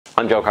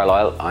I'm Joe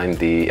Carlyle. I'm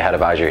the head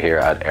of Azure here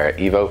at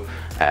Evo,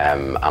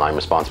 and I'm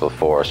responsible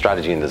for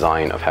strategy and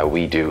design of how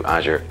we do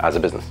Azure as a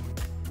business.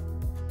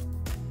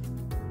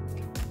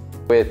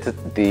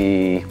 With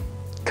the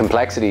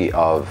complexity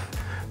of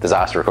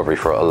disaster recovery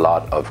for a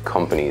lot of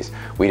companies,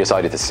 we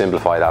decided to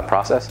simplify that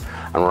process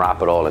and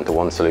wrap it all into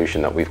one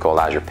solution that we've called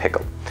Azure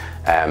Pickle.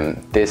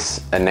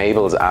 This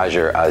enables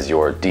Azure as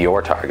your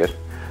DR target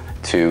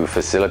to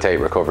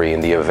facilitate recovery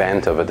in the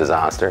event of a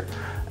disaster.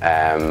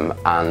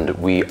 And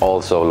we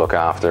also look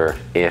after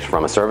it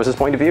from a services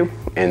point of view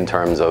in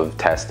terms of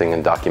testing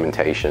and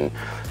documentation,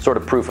 sort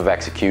of proof of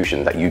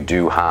execution that you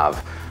do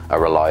have a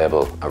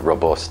reliable, a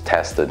robust,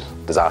 tested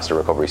disaster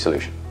recovery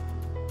solution.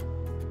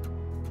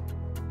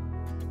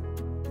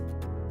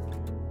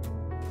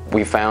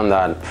 We found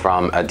that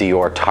from a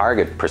DR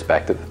target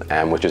perspective,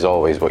 which is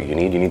always what you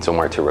need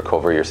somewhere to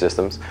recover your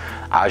systems,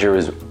 Azure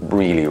is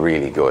really,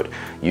 really good.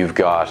 You've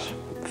got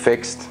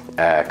fixed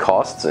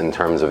costs in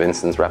terms of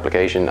instance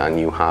replication, and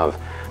you have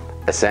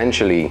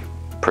essentially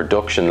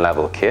production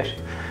level kit.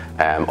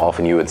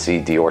 Often you would see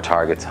DR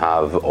targets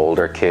have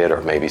older kit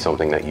or maybe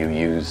something that you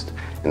used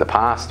in the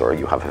past, or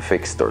you have a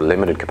fixed or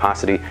limited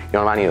capacity. You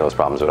don't have any of those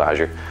problems with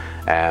Azure.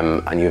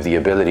 And you have the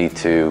ability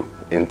to,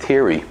 in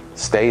theory,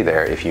 stay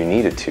there if you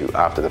needed to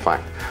after the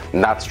fact.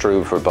 And that's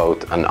true for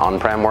both an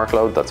on-prem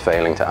workload that's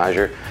failing to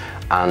Azure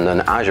and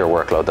an Azure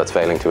workload that's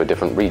failing to a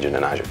different region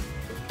in Azure.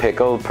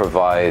 Pickle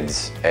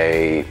provides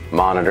a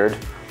monitored,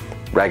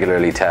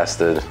 regularly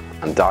tested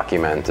and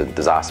documented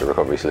disaster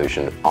recovery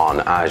solution on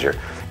Azure,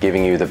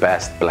 giving you the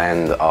best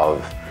blend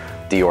of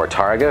DR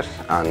target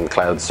and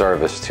cloud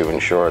service to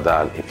ensure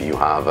that if you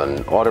have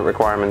an audit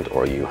requirement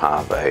or you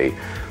have a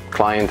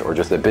client or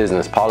just a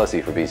business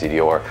policy for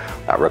BCDR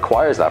that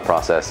requires that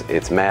process,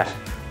 it's met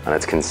and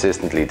it's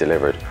consistently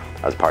delivered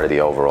as part of the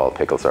overall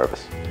Pickle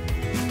service.